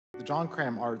The John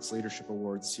Cram Arts Leadership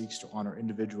Award seeks to honor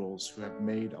individuals who have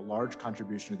made a large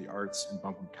contribution to the arts in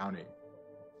Buncombe County.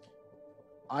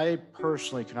 I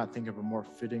personally cannot think of a more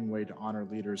fitting way to honor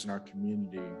leaders in our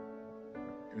community,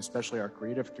 and especially our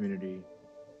creative community,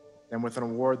 than with an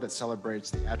award that celebrates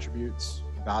the attributes,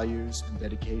 values, and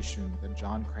dedication that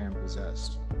John Cram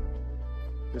possessed.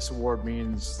 This award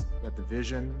means that the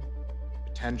vision,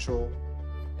 potential,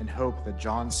 and hope that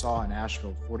John saw in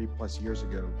Asheville 40 plus years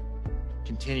ago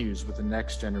continues with the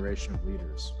next generation of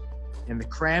leaders. And the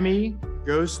Crammy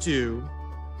goes to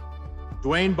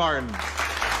DeWayne Barton.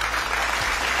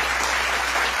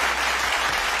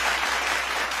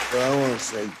 Well, I want to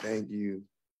say thank you,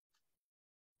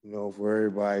 for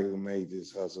everybody who made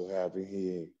this hustle happen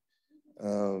here.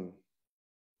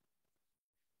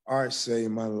 Art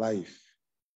saved my life,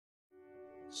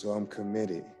 so I'm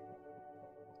committed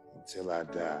until I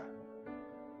die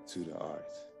to the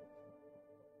arts.